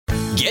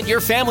Get your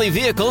family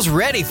vehicles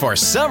ready for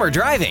summer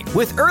driving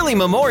with early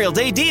Memorial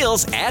Day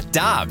deals at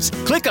Dobbs.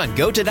 Click on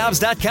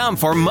GoToDobbs.com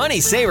for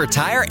money saver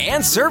tire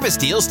and service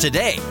deals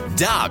today.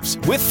 Dobbs,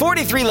 with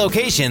 43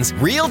 locations,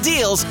 real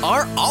deals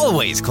are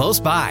always close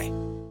by.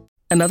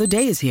 Another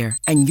day is here,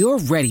 and you're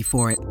ready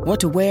for it. What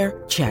to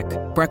wear? Check.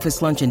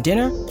 Breakfast, lunch, and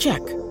dinner? Check.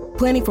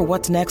 Planning for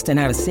what's next and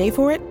how to save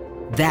for it?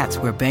 That's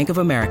where Bank of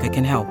America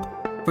can help.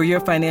 For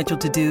your financial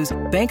to-dos,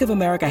 Bank of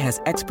America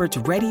has experts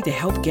ready to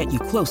help get you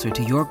closer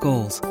to your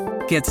goals.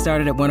 Get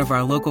started at one of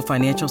our local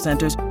financial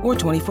centers or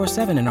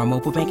 24/7 in our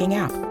mobile banking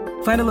app.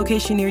 Find a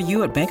location near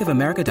you at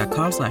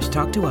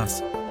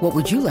bankofamerica.com/talktous. What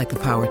would you like the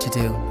power to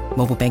do?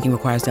 Mobile banking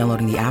requires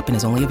downloading the app and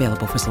is only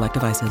available for select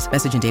devices.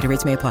 Message and data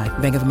rates may apply.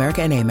 Bank of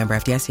America N.A., member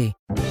FDIC.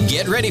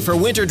 Get ready for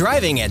winter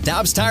driving at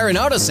Dobbs Tire and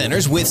Auto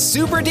Centers with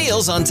super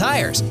deals on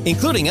tires,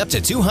 including up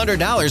to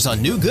 $200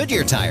 on new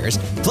Goodyear tires,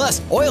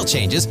 plus oil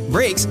changes,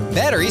 brakes,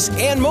 batteries,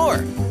 and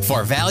more.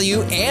 For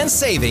value and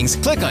savings,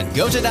 click on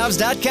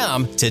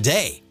GoToDobbs.com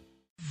today.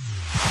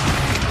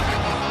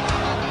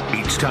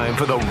 It's time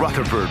for the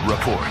Rutherford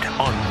Report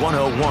on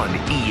 101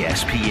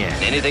 ESPN.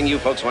 Anything you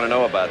folks want to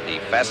know about the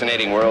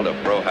fascinating world of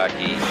pro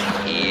hockey,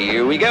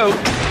 here we go.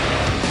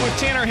 With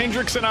Tanner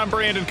Hendrickson, I'm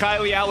Brandon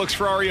Kiley. Alex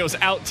Ferrario's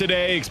out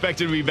today,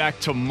 expected to be back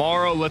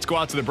tomorrow. Let's go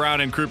out to the Brown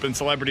and Crouppen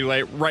Celebrity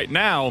Light right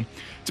now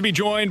to be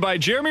joined by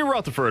Jeremy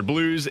Rutherford,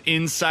 Blues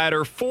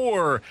insider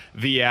for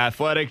The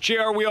Athletic.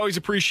 JR, we always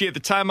appreciate the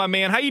time, my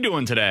man. How you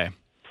doing today?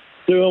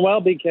 Doing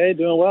well, BK.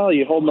 Doing well.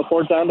 You holding the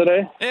fort down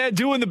today? Yeah,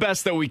 doing the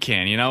best that we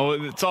can. You know,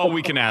 it's all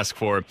we can ask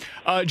for.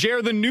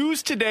 JR, the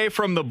news today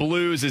from the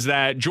Blues is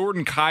that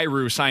Jordan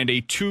Kyrou signed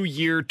a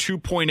 2-year,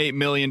 $2.8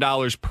 million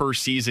per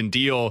season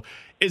deal.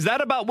 Is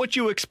that about what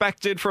you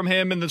expected from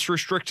him in this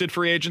restricted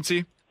free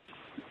agency?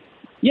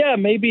 Yeah,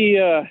 maybe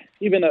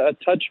even a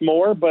touch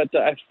more, but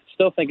I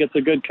still think it's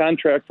a good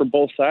contract for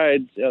both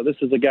sides. This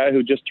is a guy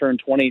who just turned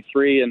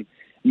 23 in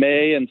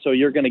May, and so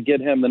you're going to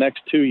get him the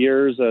next 2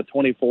 years,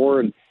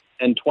 24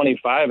 and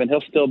 25, and he'll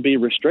still be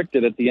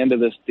restricted at the end of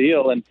this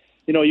deal. And,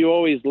 you know, you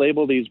always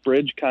label these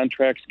bridge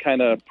contracts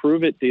kind of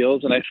prove-it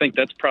deals, and I think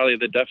that's probably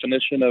the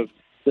definition of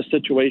the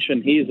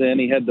situation he's in.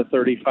 He had the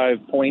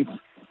 35 points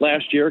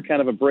last year, kind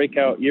of a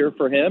breakout year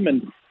for him,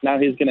 and now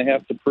he's going to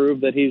have to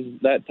prove that he's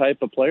that type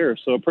of player.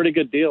 So a pretty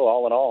good deal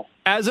all in all.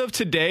 As of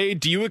today,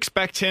 do you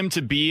expect him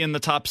to be in the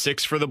top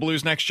 6 for the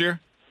Blues next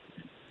year?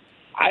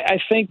 I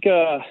think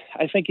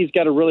he's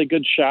got a really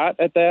good shot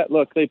at that.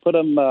 Look, they put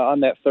him on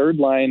that third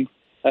line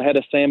ahead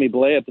of Sammy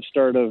Blais at the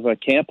start of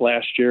camp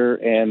last year,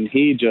 and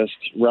he just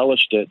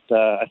relished it.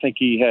 I think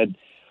he had,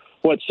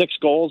 6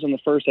 goals in the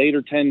first 8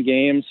 or 10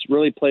 games,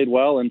 really played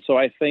well. And so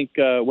I think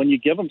when you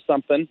give him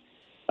something,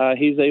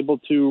 he's able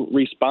to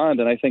respond,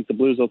 and I think the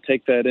Blues will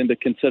take that into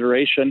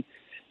consideration.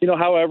 You know,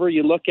 however,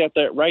 you look at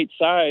that right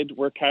side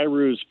where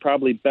Kyrou's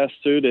probably best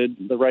suited,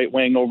 the right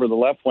wing over the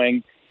left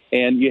wing,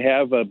 and you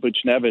have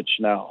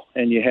Buchnevich now,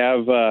 and you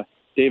have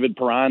David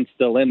Perron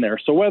still in there.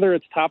 So whether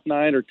it's top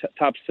 9 or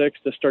top 6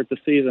 to start the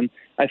season,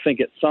 I think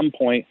at some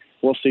point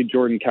we'll see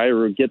Jordan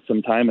Kyrou get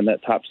some time in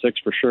that top 6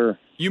 for sure.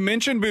 You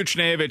mentioned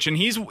Buchnevich, and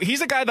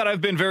he's a guy that I've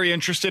been very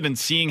interested in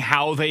seeing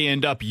how they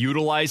end up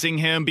utilizing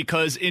him,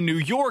 because in New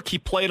York he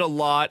played a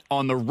lot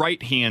on the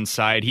right-hand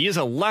side. He is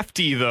a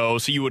lefty, though,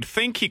 so you would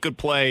think he could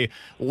play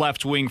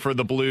left wing for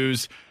the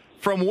Blues.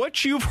 From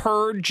what you've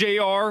heard,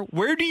 JR,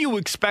 where do you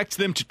expect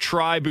them to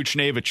try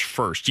Buchnevich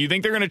first? Do you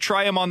think they're going to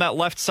try him on that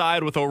left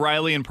side with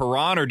O'Reilly and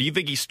Perron, or do you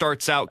think he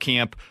starts out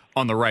camp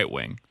on the right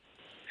wing?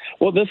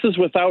 Well, this is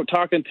without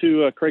talking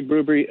to Craig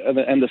Brubery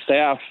and the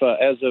staff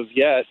as of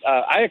yet.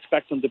 I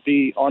expect him to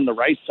be on the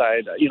right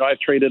side. You know, I've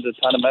traded a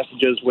ton of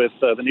messages with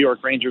the New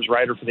York Rangers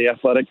writer for The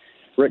Athletic,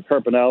 Rick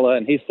Carpinella,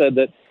 and he said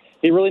that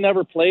he really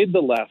never played the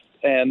left.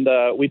 And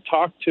we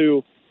talked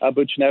to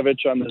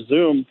Buchnevich on the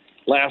Zoom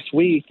last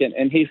week,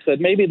 and he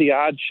said maybe the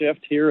odd shift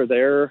here or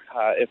there.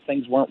 If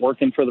things weren't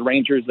working for the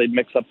Rangers, they'd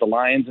mix up the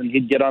lines and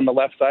he'd get on the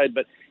left side.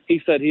 But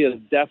he said he is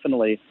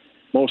definitely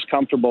most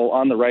comfortable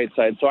on the right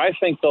side. So I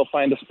think they'll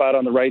find a spot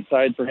on the right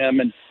side for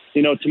him. And,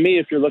 you know, to me,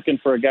 if you're looking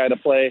for a guy to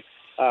play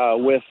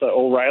with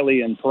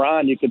O'Reilly and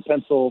Perron, you could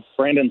pencil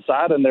Brandon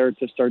Saad in there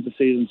to start the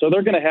season. So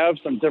they're going to have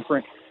some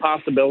different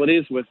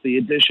possibilities with the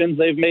additions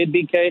they've made,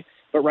 BK.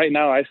 But right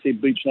now, I see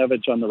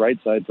Buchnevich on the right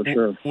side for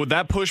sure. Would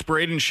that push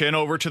Braden Shin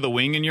over to the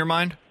wing in your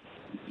mind?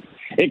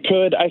 It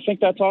could. I think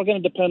that's all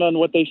going to depend on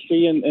what they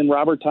see in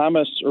Robert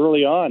Thomas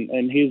early on.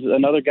 And he's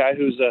another guy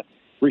who's a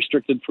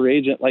restricted free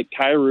agent like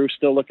Kyrou,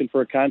 still looking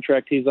for a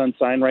contract. He's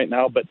unsigned right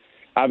now. But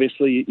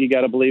obviously, you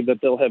got to believe that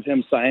they'll have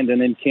him signed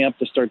and in camp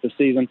to start the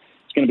season.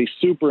 It's going to be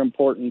super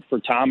important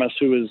for Thomas,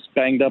 who was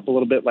banged up a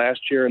little bit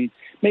last year. And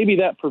maybe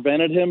that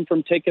prevented him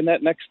from taking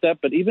that next step.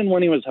 But even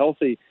when he was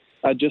healthy,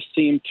 just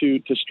seemed to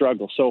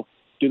struggle. So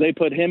do they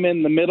put him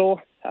in the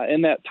middle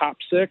in that top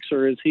 6,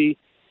 or is he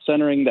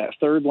centering that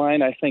third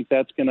line? I think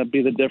that's going to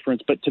be the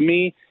difference. But to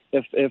me,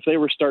 if they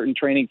were starting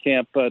training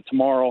camp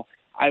tomorrow,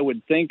 I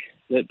would think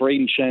that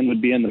Braden Shen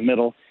would be in the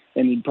middle,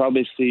 and you'd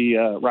probably see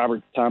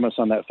Robert Thomas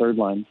on that third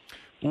line.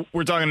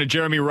 We're talking to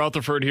Jeremy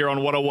Rutherford here on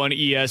 101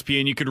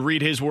 ESPN. You could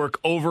read his work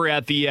over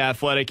at The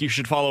Athletic. You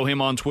should follow him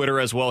on Twitter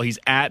as well. He's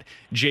at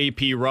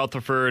JP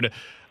Rutherford.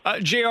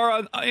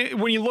 JR,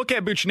 when you look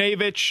at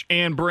Buchnevich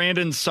and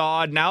Brandon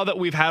Saad, now that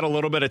we've had a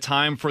little bit of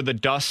time for the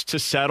dust to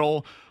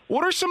settle,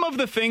 what are some of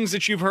the things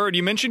that you've heard?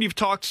 You mentioned you've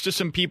talked to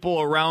some people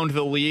around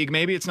the league.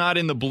 Maybe it's not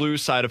in the blue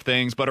side of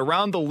things, but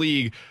around the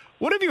league.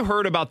 What have you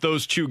heard about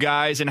those two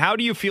guys, and how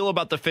do you feel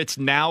about the fits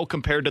now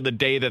compared to the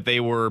day that they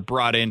were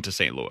brought into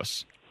St.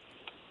 Louis?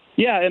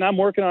 Yeah, and I'm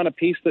working on a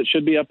piece that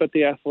should be up at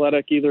The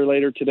Athletic either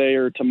later today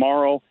or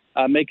tomorrow,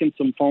 making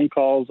some phone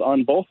calls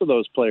on both of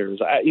those players.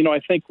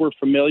 I think we're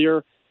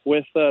familiar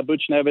with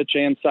Buchnevich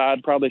and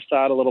Saad, probably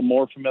Saad a little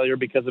more familiar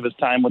because of his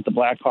time with the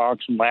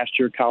Blackhawks and last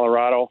year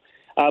Colorado.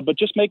 But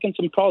just making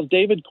some calls.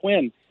 David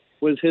Quinn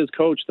was his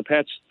coach the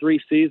past 3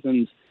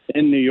 seasons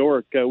in New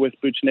York with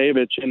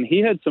Buchnevich, and he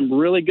had some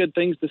really good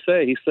things to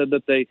say. He said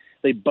that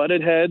they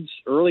butted heads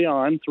early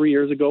on 3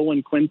 years ago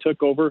when Quinn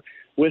took over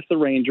with the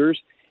Rangers,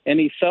 and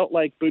he felt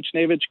like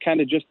Buchnevich kind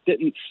of just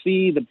didn't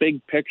see the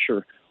big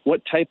picture,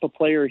 what type of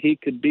player he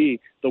could be,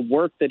 the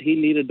work that he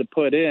needed to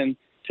put in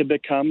to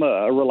become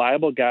a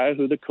reliable guy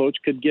who the coach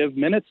could give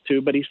minutes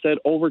to. But he said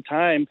over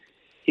time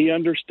he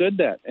understood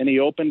that, and he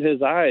opened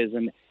his eyes,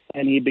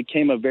 and he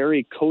became a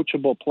very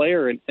coachable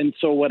player. And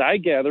so what I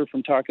gather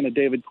from talking to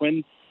David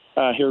Quinn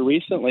here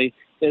recently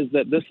is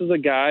that this is a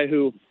guy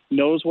who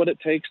knows what it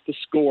takes to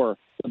score.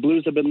 The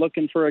Blues have been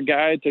looking for a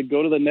guy to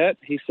go to the net.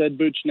 He said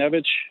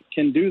Buchnevich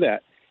can do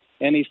that.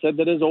 And he said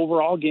that his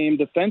overall game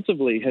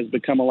defensively has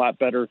become a lot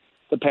better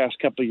the past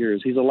couple of years.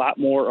 He's a lot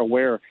more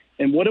aware.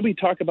 And what did we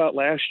talk about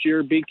last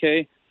year,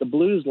 BK? The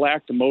Blues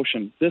lacked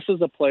emotion. This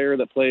is a player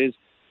that plays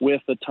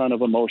with a ton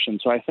of emotion.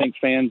 So I think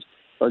fans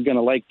are going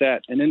to like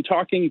that. And in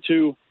talking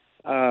to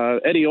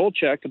Eddie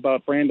Olczyk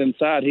about Brandon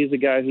Saad, he's a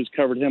guy who's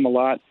covered him a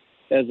lot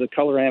as a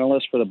color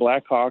analyst for the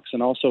Blackhawks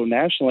and also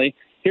nationally.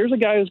 Here's a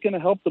guy who's going to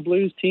help the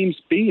Blues team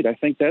speed. I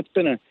think that's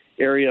been an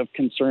area of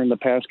concern the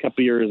past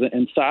couple of years.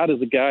 And Saad is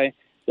a guy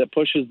that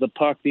pushes the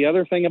puck. The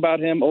other thing about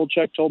him,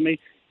 Olczyk told me,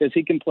 is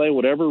he can play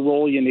whatever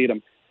role you need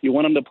him. You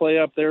want him to play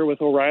up there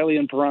with O'Reilly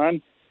and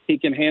Perron, he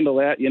can handle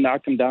that. You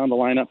knock him down the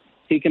lineup,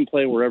 he can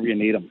play wherever you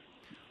need him.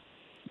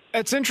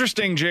 It's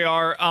interesting,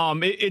 JR.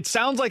 It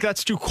sounds like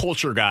that's two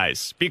culture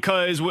guys,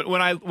 because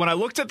when I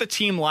looked at the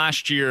team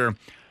last year,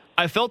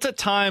 I felt at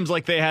times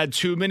like they had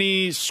too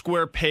many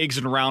square pegs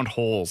and round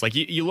holes. Like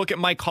you look at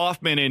Mike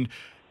Hoffman, and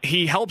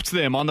he helped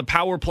them on the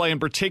power play in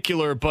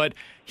particular, but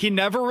he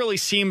never really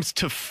seems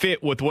to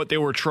fit with what they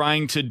were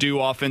trying to do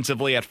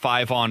offensively at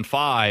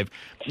 5-on-5.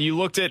 You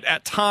looked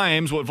at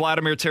times what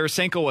Vladimir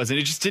Tarasenko was, and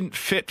it just didn't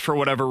fit for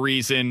whatever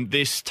reason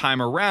this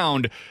time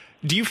around.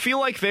 Do you feel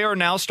like they are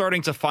now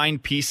starting to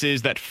find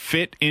pieces that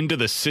fit into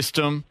the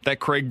system that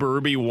Craig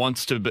Berube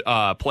wants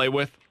to play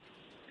with?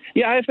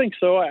 Yeah, I think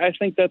so. I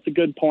think that's a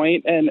good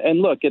point.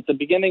 And look, at the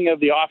beginning of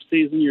the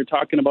offseason, you're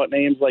talking about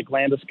names like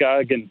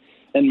Landeskog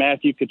and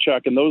Matthew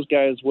Tkachuk, and those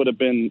guys would have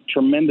been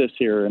tremendous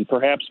here. And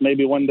perhaps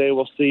maybe one day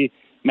we'll see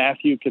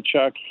Matthew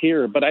Tkachuk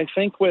here. But I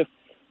think with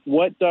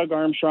what Doug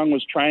Armstrong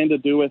was trying to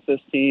do with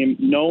this team,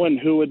 knowing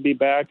who would be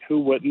back, who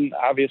wouldn't,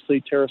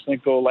 obviously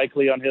Tarasenko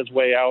likely on his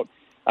way out,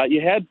 you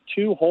had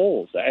 2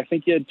 holes. I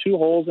think you had 2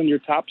 holes in your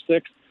top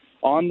 6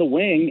 on the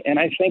wing, and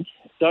I think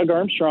Doug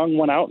Armstrong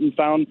went out and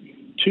found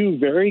 2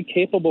 very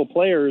capable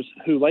players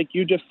who, like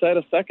you just said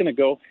a second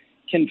ago,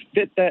 can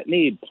fit that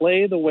need,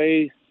 play the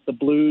way the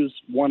Blues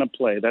want to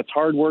play. That's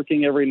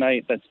hardworking every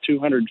night. That's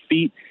 200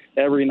 feet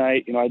every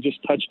night. I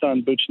just touched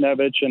on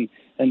Buchnevich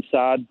and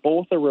Saad.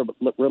 Both are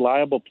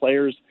reliable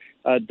players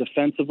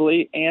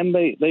defensively, and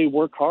they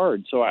work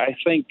hard. So I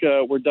think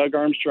where Doug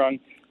Armstrong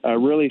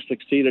really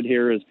succeeded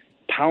here is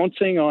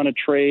pouncing on a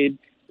trade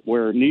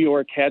where New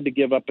York had to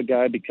give up a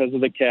guy because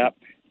of the cap.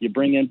 You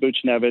bring in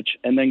Buchnevich,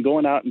 and then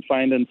going out and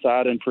finding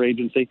Saad in free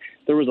agency.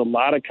 There was a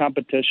lot of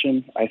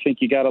competition. I think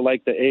you got to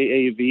like the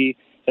AAV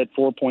at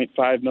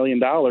 $4.5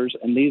 million,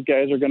 and these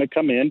guys are going to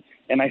come in,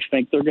 and I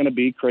think they're going to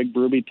be Craig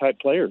Berube-type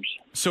players.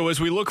 So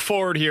as we look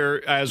forward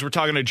here, as we're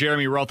talking to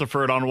Jeremy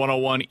Rutherford on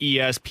 101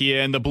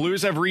 ESPN, the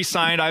Blues have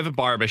re-signed Ivan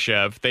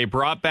Barbashev. They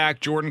brought back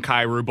Jordan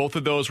Kyrou. Both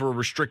of those were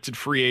restricted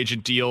free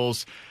agent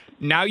deals.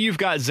 Now you've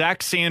got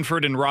Zach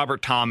Sanford and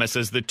Robert Thomas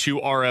as the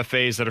 2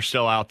 RFAs that are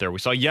still out there. We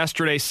saw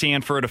yesterday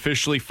Sanford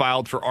officially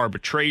filed for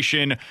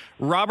arbitration.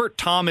 Robert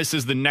Thomas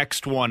is the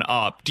next one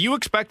up. Do you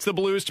expect the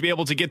Blues to be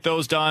able to get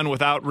those done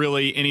without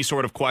really any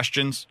sort of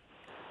questions?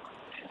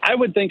 I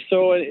would think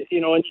so.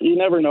 You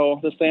never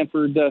know. The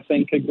Sanford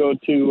thing could go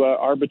to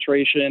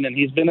arbitration, and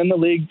he's been in the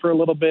league for a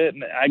little bit,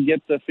 and I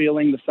get the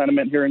feeling, the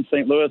sentiment here in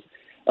St. Louis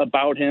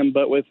about him,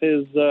 but with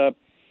his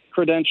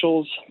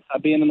credentials,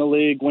 being in the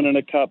league, winning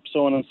a cup,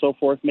 so on and so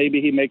forth,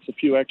 maybe he makes a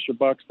few extra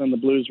bucks than the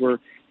Blues were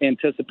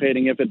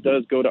anticipating if it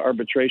does go to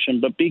arbitration.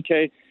 But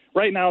BK,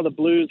 right now the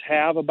Blues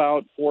have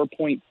about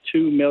 $4.2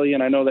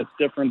 million. I know that's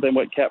different than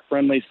what Cap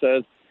Friendly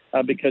says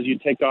because you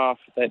take off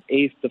that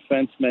 8th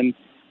defenseman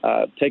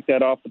take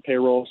that off the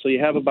payroll. So you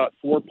have about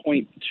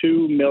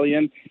 $4.2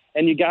 million.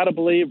 And you got to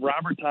believe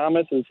Robert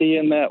Thomas, is he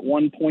in that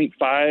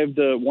 1.5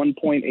 to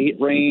 1.8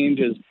 range?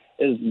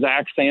 Is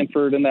Zach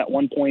Sanford in that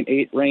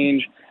 1.8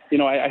 range? You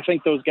know, I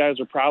think those guys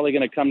are probably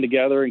going to come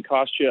together and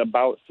cost you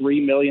about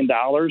 $3 million,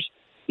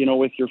 you know,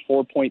 with your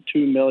 $4.2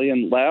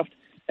 million left.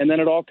 And then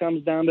it all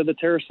comes down to the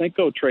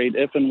Tarasenko trade.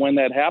 If and when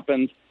that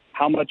happens,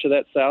 how much of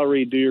that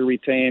salary do you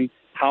retain?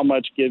 How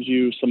much gives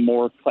you some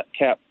more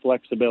cap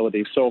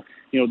flexibility? So,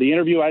 you know, the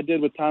interview I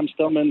did with Tom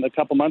Stillman a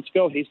couple months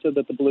ago, he said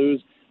that the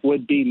Blues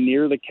would be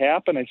near the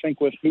cap. And I think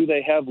with who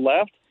they have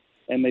left,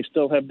 and they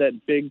still have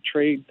that big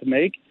trade to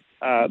make,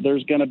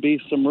 there's going to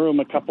be some room,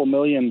 a couple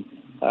million,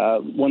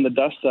 when the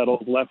dust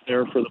settles, left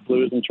there for the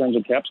Blues in terms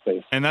of cap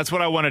space. And that's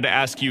what I wanted to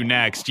ask you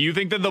next. Do you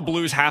think that the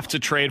Blues have to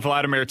trade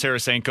Vladimir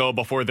Tarasenko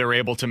before they're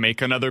able to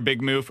make another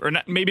big move? Or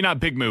not, maybe not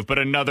big move, but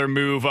another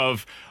move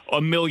of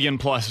 $1 million+?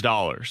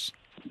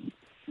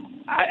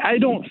 I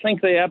don't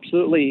think they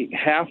absolutely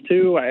have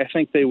to. I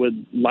think they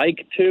would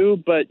like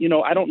to, but, you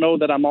know, I don't know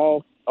that I'm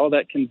all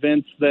that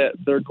convinced that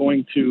they're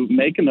going to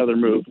make another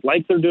move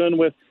like they're doing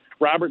with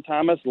Robert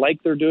Thomas, like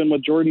they're doing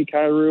with Jordan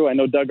Kyrou. I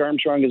know Doug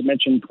Armstrong has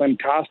mentioned Clem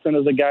Costin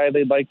as a guy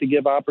they'd like to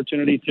give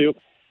opportunity to.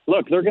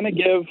 Look, they're going to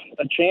give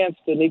a chance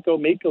to Niko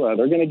Mikkola.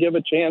 They're going to give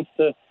a chance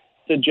to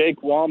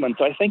Jake Wallman.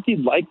 So I think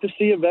you'd like to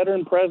see a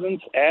veteran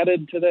presence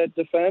added to that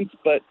defense.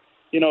 But,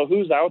 you know,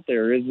 who's out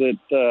there? Is it,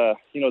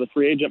 you know, the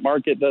free agent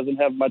market doesn't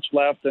have much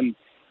left, and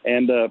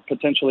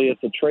potentially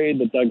it's a trade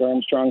that Doug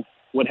Armstrong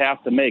would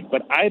have to make.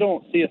 But I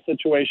don't see a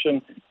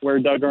situation where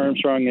Doug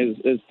Armstrong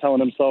is telling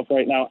himself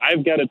right now,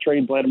 I've got to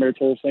trade Vladimir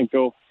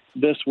Tarasenko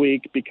this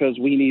week because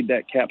we need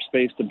that cap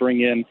space to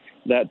bring in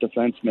that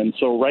defenseman.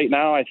 So right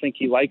now, I think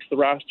he likes the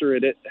roster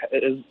it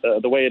is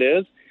the way it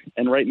is.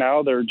 And right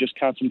now, they're just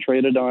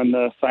concentrated on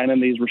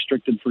signing these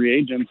restricted free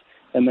agents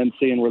and then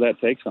seeing where that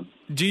takes them.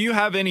 Do you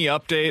have any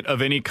update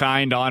of any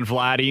kind on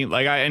Vladdy?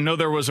 Like, I know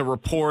there was a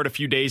report a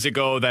few days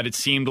ago that it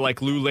seemed like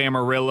Lou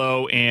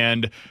Lamoriello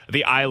and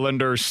the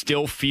Islanders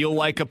still feel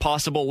like a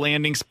possible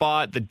landing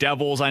spot. The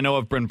Devils, I know,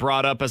 have been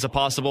brought up as a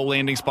possible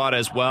landing spot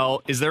as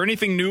well. Is there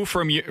anything new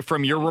from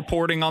your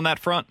reporting on that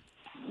front?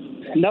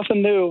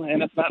 Nothing new,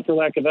 and it's not for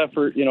lack of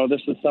effort. You know,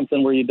 this is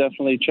something where you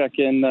definitely check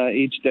in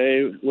each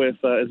day with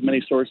as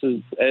many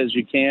sources as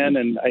you can,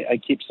 and I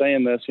keep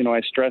saying this, you know,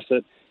 I stress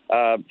it.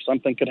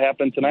 Something could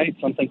happen tonight.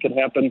 Something could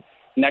happen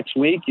next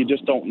week. You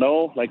just don't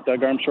know. Like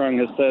Doug Armstrong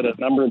has said a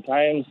number of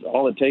times,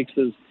 all it takes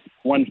is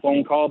one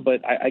phone call.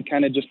 But I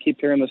kind of just keep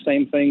hearing the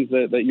same things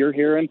that you're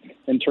hearing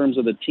in terms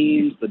of the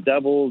teams, the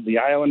Devils, the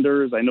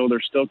Islanders. I know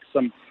there's still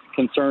some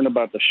concern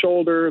about the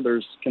shoulder.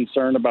 There's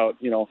concern about,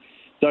 you know,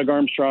 Doug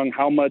Armstrong,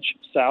 how much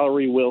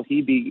salary will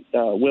he be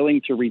willing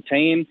to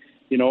retain?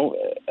 You know,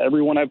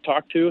 everyone I've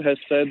talked to has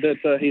said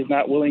that he's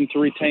not willing to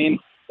retain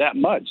that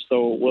much.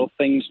 So will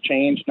things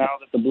change now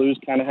that the Blues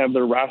kind of have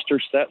their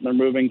roster set and they're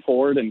moving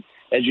forward? And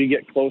as you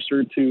get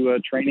closer to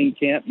training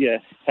camp, you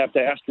have to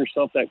ask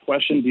yourself that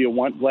question. Do you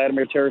want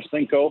Vladimir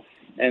Tarasenko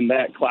and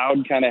that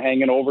cloud kind of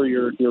hanging over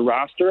your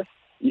roster?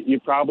 You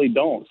probably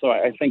don't. So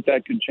I think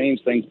that could change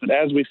things. But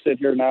as we sit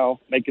here now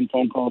making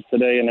phone calls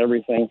today and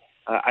everything,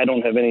 I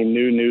don't have any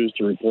new news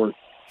to report.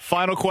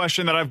 Final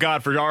question that I've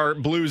got for our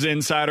Blues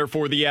insider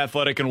for The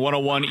Athletic and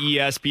 101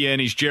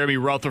 ESPN. He's Jeremy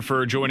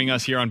Rutherford joining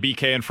us here on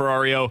BK and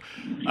Ferrario.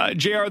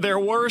 JR, there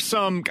were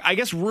some, I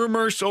guess,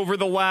 rumors over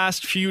the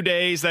last few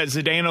days that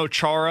Zdeno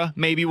Chara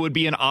maybe would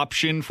be an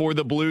option for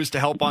the Blues to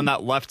help on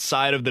that left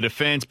side of the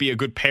defense, be a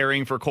good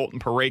pairing for Colton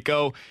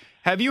Parayko.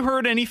 Have you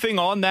heard anything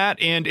on that?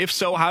 And if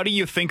so, how do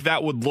you think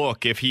that would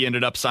look if he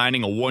ended up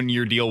signing a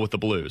one-year deal with the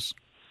Blues?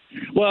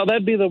 Well,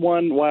 that'd be the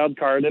one wild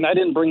card, and I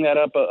didn't bring that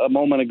up a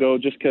moment ago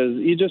just because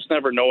you just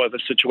never know of a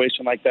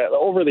situation like that.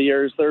 Over the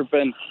years, there have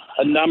been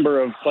a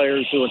number of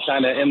players who are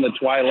kind of in the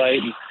twilight.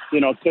 And, you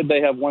know, could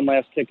they have one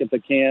last kick at the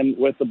can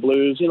with the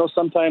Blues? You know,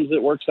 sometimes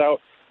it works out,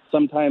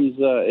 sometimes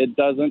it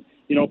doesn't.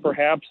 You know,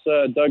 perhaps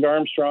Doug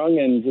Armstrong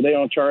and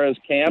Zdeno Chara's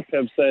camp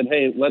have said,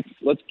 hey,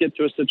 let's get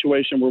to a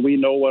situation where we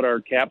know what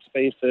our cap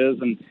space is,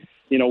 and,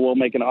 you know, we'll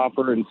make an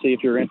offer and see if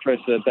you're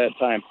interested at that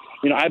time.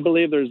 You know, I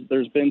believe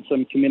there's been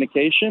some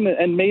communication,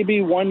 and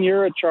maybe 1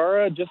 year at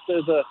Chara just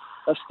as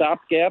a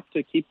stopgap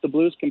to keep the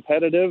Blues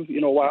competitive,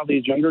 you know, while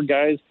these younger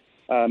guys,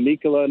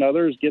 Mikkola and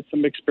others, get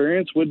some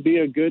experience would be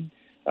a good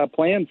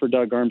plan for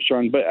Doug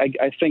Armstrong. But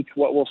I think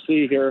what we'll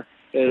see here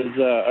is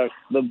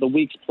the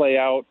weeks play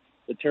out,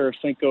 the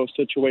Tarasenko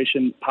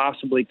situation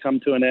possibly come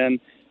to an end,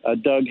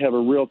 Doug have a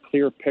real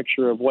clear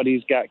picture of what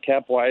he's got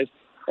cap-wise,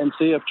 and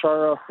see if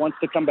Chara wants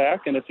to come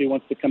back and if he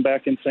wants to come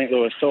back in St.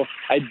 Louis. So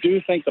I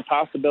do think the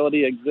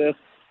possibility exists.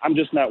 I'm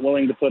just not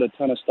willing to put a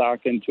ton of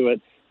stock into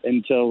it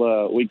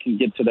until we can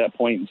get to that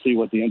point and see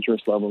what the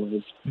interest level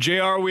is.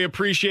 JR, we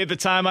appreciate the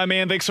time, my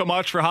man. Thanks so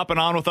much for hopping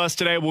on with us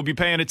today. We'll be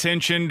paying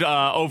attention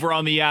over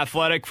on The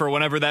Athletic for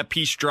whenever that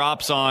piece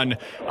drops on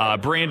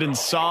Brandon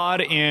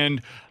Saad and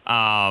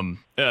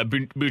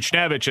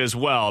Buchnevich as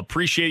well.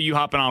 Appreciate you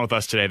hopping on with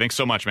us today. Thanks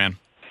so much, man.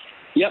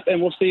 Yep,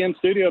 and we'll see you in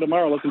studio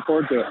tomorrow. Looking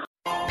forward to it.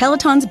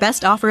 Peloton's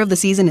best offer of the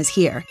season is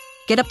here.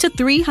 Get up to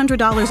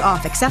 $300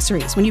 off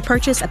accessories when you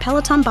purchase a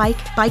Peloton bike,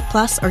 Bike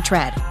Plus, or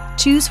Tread.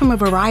 Choose from a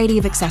variety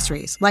of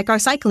accessories like our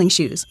cycling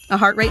shoes, a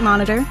heart rate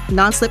monitor,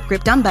 non-slip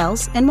grip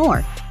dumbbells, and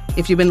more.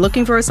 If you've been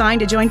looking for a sign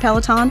to join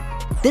Peloton,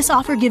 this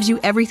offer gives you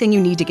everything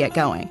you need to get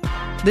going.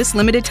 This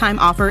limited time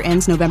offer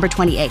ends November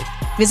 28th.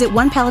 Visit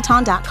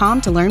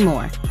onepeloton.com to learn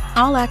more.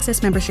 All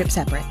access membership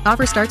separate.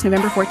 Offer starts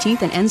November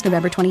 14th and ends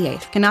November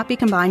 28th. Cannot be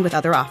combined with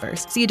other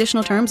offers. See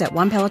additional terms at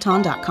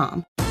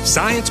onepeloton.com.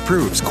 Science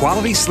proves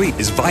quality sleep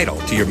is vital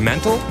to your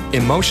mental,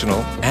 emotional,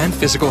 and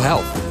physical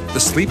health. The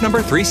Sleep Number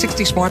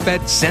 360 smart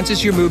bed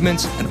senses your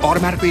movements and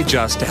automatically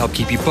adjusts to help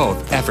keep you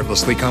both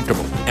effortlessly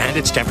comfortable. And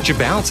it's temperature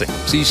balancing,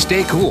 so you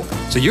stay cool.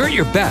 So you're at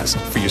your best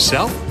for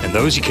yourself and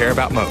those you care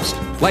about most.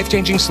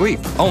 Life-changing sleep,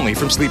 only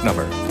from Sleep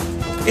Number.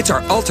 It's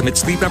our ultimate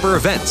Sleep Number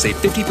event. Save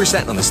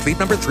 50% on the Sleep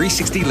Number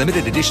 360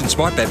 limited edition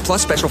smart bed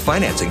plus special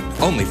financing,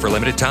 only for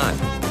limited time.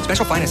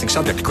 Special financing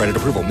subject to credit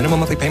approval. Minimum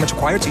monthly payments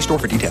required. See store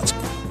for details.